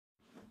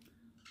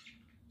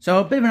So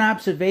a bit of an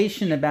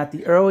observation about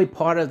the early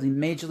part of the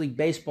Major League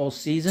Baseball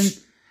season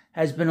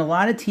has been a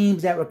lot of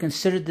teams that were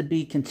considered to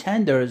be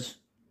contenders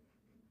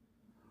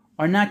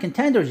are not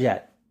contenders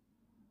yet.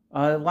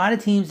 A lot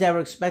of teams that were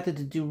expected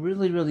to do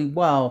really, really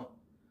well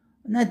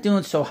are not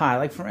doing so high.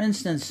 Like, for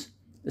instance,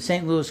 the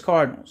St. Louis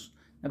Cardinals.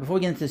 Now, before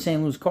we get into the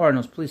St. Louis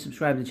Cardinals, please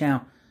subscribe to the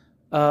channel.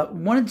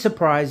 One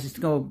surprise, just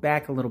to go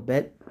back a little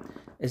bit,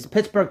 is the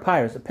Pittsburgh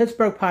Pirates. The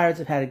Pittsburgh Pirates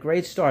have had a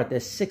great start. They're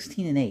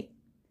 16-8.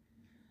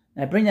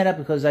 And I bring that up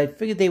because I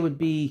figured they would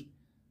be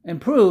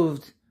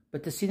improved,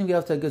 but to see them get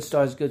off to a good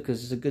start is good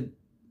because it's a good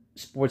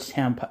sports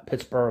town,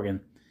 Pittsburgh, and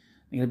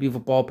they got a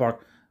beautiful ballpark.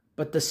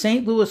 But the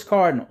St. Louis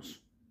Cardinals,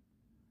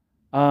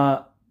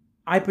 I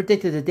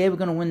predicted that they were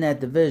going to win that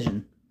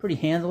division pretty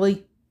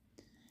handily,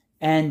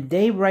 and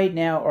they right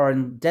now are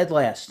in dead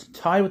last,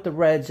 tied with the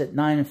Reds at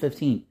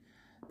 9-15.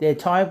 They're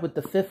tied with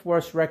the 5th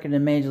worst record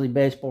in Major League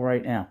Baseball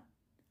right now.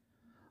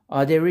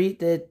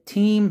 The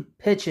team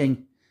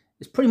pitching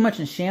is pretty much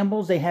in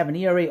shambles. They have an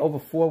ERA over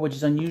 4, which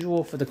is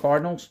unusual for the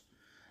Cardinals.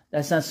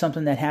 That's not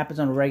something that happens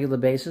on a regular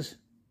basis.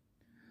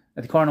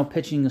 The Cardinal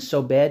pitching is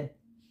so bad.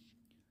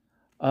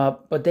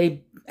 But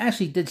they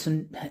actually did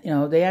some,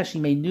 they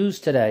actually made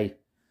news today,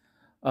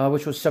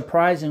 which was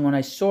surprising when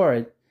I saw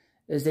it,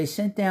 is they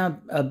sent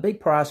down a big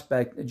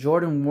prospect,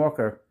 Jordan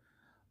Walker,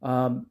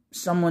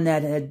 someone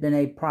that had been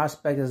a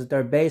prospect as a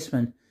third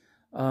baseman.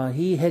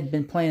 He had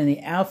been playing in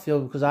the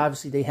outfield because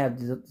obviously they have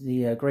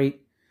the great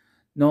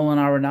Nolan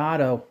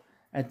Arenado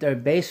at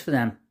third base for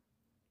them.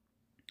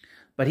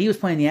 But he was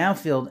playing the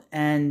outfield,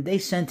 and they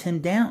sent him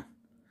down.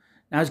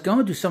 Now, I was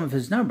going through some of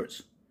his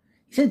numbers.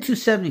 He's in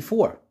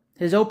 274.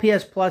 His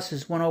OPS plus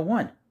is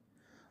 101.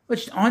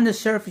 Which, on the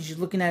surface, you're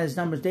looking at his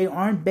numbers, they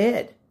aren't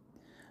bad.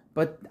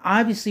 But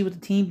obviously, with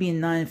the team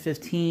being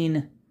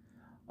 9-15,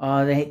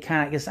 they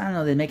kind of, I guess, I don't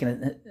know, they're making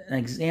an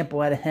example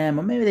out of him.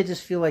 Or maybe they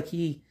just feel like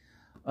he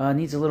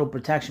needs a little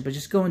protection. But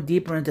just going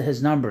deeper into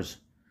his numbers.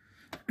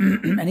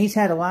 And he's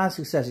had a lot of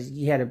success.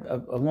 He had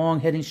a long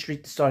hitting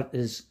streak to start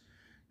his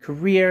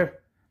career.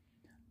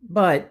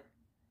 But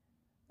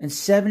in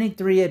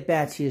 73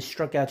 at-bats, he has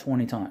struck out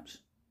 20 times.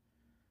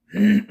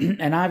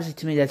 And obviously,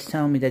 to me, that's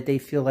telling me that they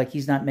feel like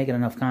he's not making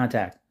enough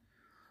contact.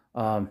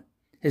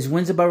 His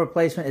wins above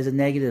replacement is a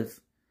negative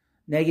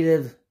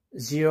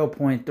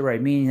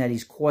 0.3, meaning that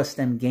he's cost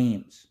them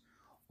games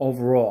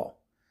overall.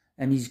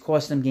 And he's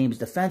cost them games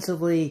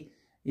defensively.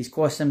 He's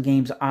cost them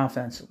games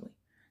offensively.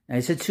 Now,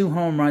 he's hit 2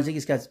 home runs. I think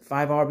he's got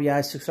 5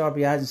 RBIs, 6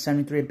 RBIs, and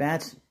 73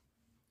 at-bats.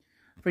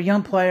 For a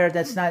young player,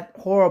 that's not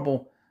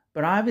horrible.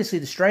 But obviously,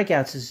 the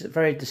strikeouts is a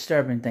very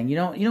disturbing thing. You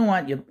don't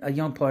want a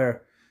young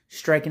player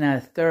striking out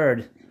a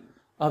third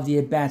of the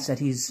at-bats that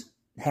he's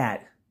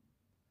had.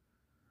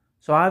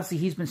 So, obviously,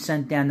 he's been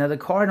sent down. Now, the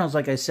Cardinals,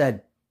 like I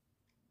said,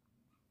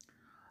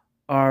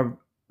 are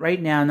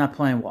right now not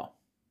playing well.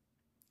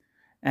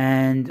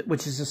 And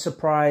which is a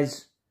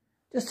surprise,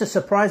 just a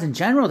surprise in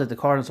general that the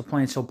Cardinals are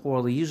playing so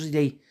poorly.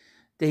 Usually,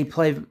 they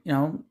play,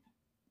 Now,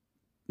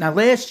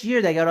 last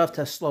year, they got off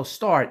to a slow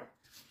start.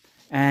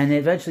 And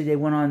eventually, they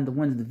went on to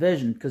win the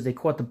division because they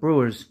caught the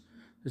Brewers.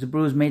 Because the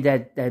Brewers made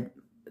that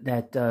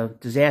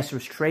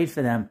disastrous trade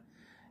for them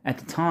at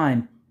the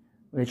time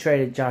where they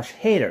traded Josh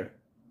Hader.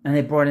 And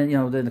they brought in,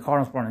 the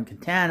Cardinals brought in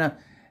Quintana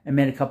and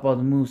made a couple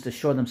other moves to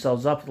shore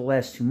themselves up for the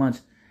last 2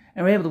 months.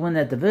 And were able to win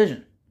that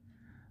division.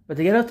 But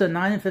to get up to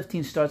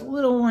 9-15 starts, a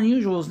little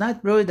unusual. It's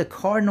not really the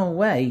Cardinal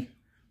way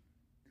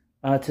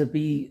to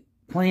be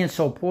playing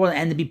so poorly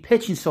and to be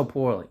pitching so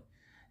poorly.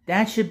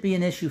 That should be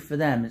an issue for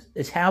them,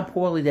 is how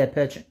poorly they're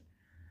pitching.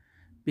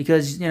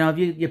 Because, if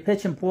you're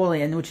pitching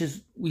poorly, and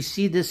we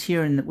see this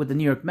here with the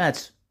New York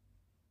Mets.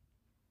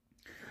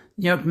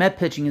 New York Met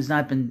pitching has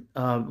not been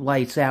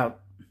lights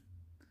out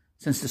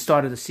since the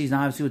start of the season.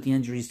 Obviously, with the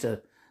injuries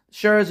to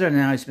Scherzer, and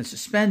now he's been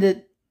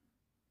suspended.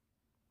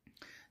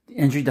 The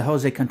injury to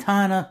Jose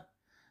Quintana.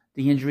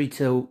 The injury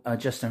to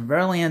Justin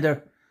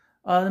Verlander.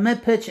 The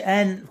Met pitch,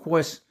 and, of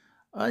course,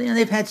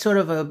 they've had sort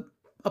of a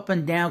up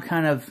and down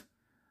kind of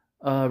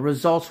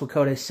results with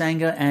Kodai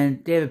Senga,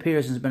 and David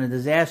Peterson's been a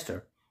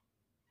disaster.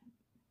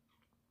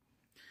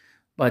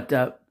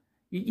 But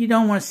you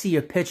don't want to see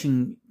your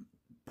pitching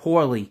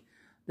poorly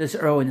this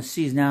early in the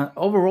season. Now,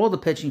 overall, the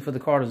pitching for the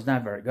Cardinals is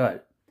not very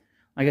good.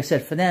 Like I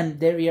said, for them,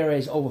 their ERA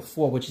is over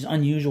 4, which is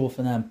unusual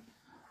for them.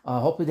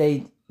 Not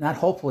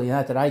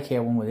that I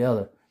care one way or the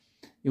other.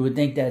 You would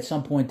think that at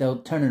some point they'll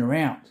turn it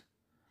around.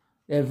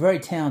 They're a very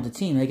talented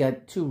team. They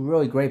got 2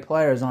 really great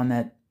players on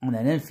that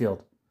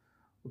infield,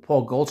 with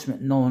Paul Goldschmidt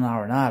and Nolan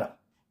Arenado.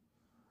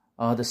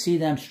 To see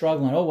them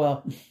struggling, oh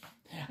well.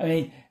 I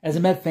mean, as a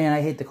Met fan,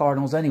 I hate the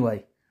Cardinals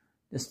anyway,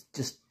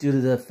 just due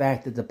to the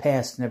fact that the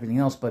past and everything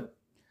else. But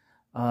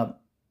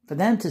for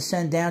them to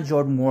send down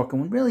Jordan Walker,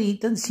 when really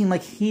it doesn't seem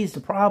like he's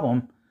the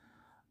problem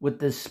with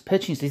this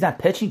pitching. He's not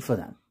pitching for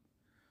them.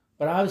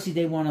 But obviously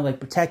they want to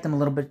protect him a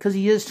little bit because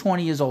he is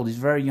 20 years old. He's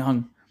very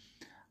young.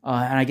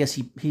 And I guess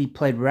he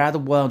played rather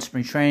well in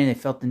spring training. They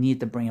felt the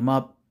need to bring him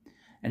up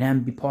and have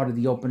him be part of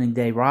the opening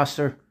day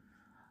roster.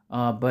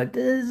 But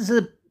this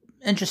is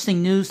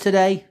interesting news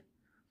today.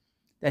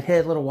 that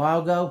hit a little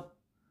while ago.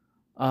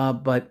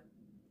 But,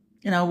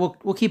 you know,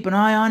 we'll keep an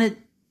eye on it.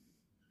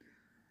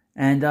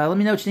 And let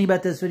me know what you think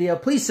about this video.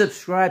 Please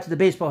subscribe to the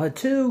Baseball Head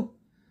too.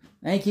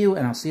 Thank you,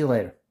 and I'll see you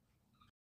later.